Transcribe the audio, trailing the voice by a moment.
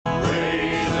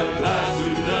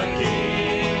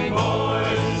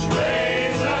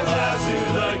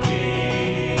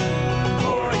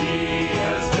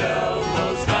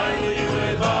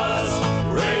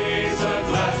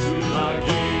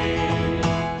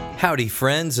Howdy,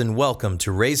 friends, and welcome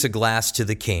to Raise a Glass to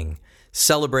the King,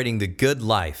 celebrating the good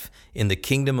life in the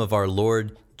kingdom of our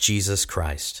Lord Jesus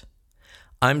Christ.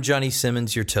 I'm Johnny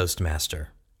Simmons, your Toastmaster.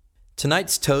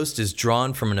 Tonight's toast is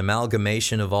drawn from an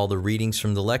amalgamation of all the readings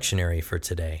from the lectionary for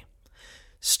today,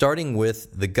 starting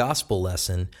with the gospel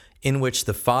lesson in which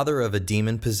the father of a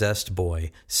demon-possessed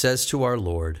boy says to our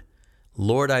Lord,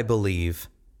 "Lord, I believe,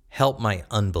 help my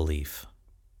unbelief."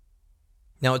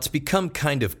 Now, it's become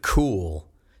kind of cool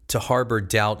to harbor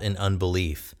doubt and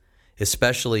unbelief,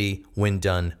 especially when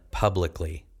done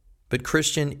publicly. But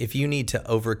Christian, if you need to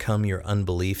overcome your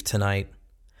unbelief tonight,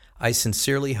 I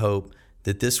sincerely hope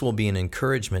that this will be an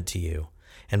encouragement to you,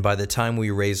 and by the time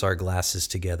we raise our glasses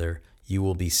together, you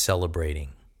will be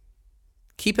celebrating.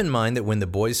 Keep in mind that when the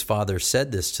boy's father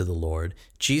said this to the Lord,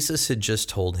 Jesus had just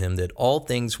told him that all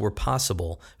things were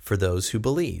possible for those who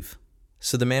believe.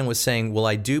 So the man was saying, "Well,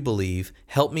 I do believe.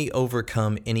 Help me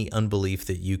overcome any unbelief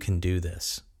that you can do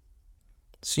this."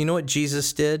 So you know what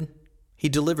Jesus did? He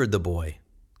delivered the boy.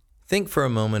 Think for a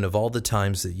moment of all the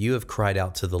times that you have cried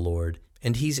out to the Lord,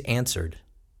 and He's answered.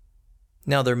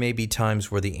 Now, there may be times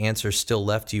where the answer still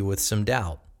left you with some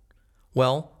doubt.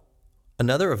 Well,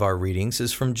 another of our readings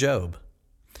is from Job.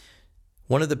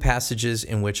 One of the passages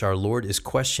in which our Lord is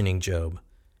questioning Job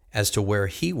as to where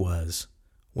he was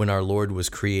when our Lord was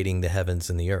creating the heavens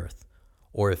and the earth,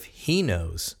 or if he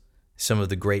knows some of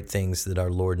the great things that our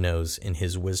Lord knows in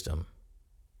His wisdom.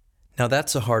 Now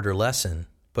that's a harder lesson,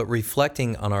 but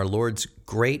reflecting on our Lord's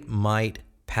great might,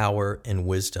 power, and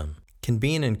wisdom can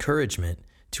be an encouragement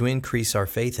to increase our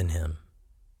faith in Him,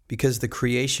 because the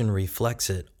creation reflects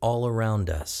it all around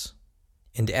us.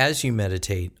 And as you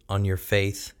meditate on your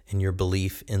faith and your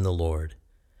belief in the Lord,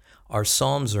 our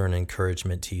Psalms are an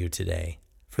encouragement to you today.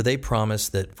 For they promise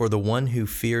that for the one who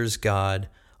fears God,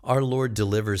 our Lord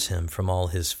delivers him from all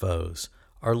his foes.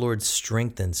 Our Lord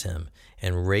strengthens him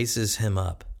and raises him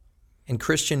up. And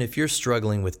Christian, if you're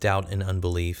struggling with doubt and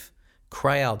unbelief,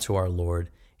 cry out to our Lord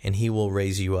and He will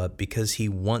raise you up, because He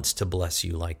wants to bless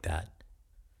you like that.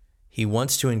 He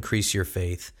wants to increase your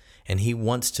faith and He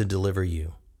wants to deliver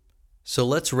you. So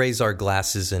let's raise our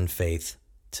glasses in faith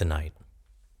tonight.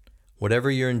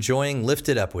 Whatever you're enjoying, lift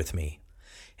it up with me.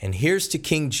 And here's to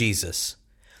King Jesus,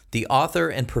 the author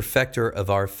and perfecter of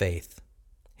our faith.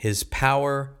 His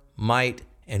power, might,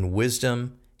 and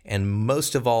wisdom, and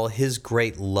most of all, His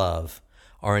great love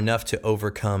are enough to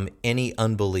overcome any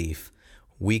unbelief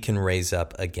we can raise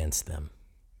up against them.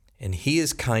 And He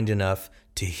is kind enough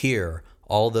to hear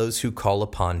all those who call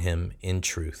upon Him in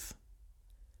truth.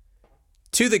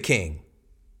 To the King.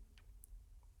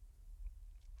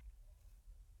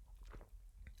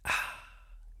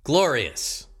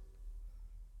 Glorious.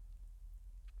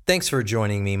 Thanks for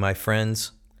joining me, my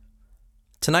friends.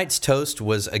 Tonight's toast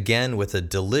was again with a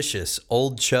delicious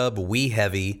Old Chub Wee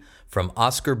Heavy from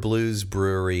Oscar Blues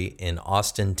Brewery in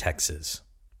Austin, Texas.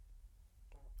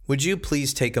 Would you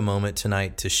please take a moment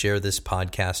tonight to share this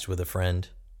podcast with a friend?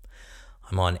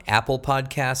 I'm on Apple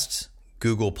Podcasts,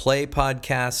 Google Play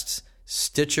Podcasts,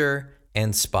 Stitcher,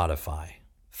 and Spotify.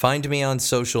 Find me on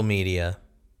social media.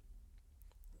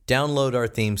 Download our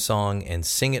theme song and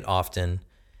sing it often.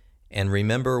 And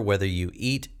remember, whether you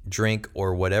eat, drink,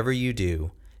 or whatever you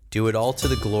do it all to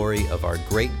the glory of our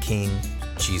great King,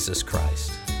 Jesus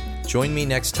Christ. Join me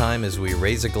next time as we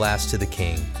raise a glass to the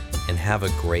King, and have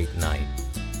a great night.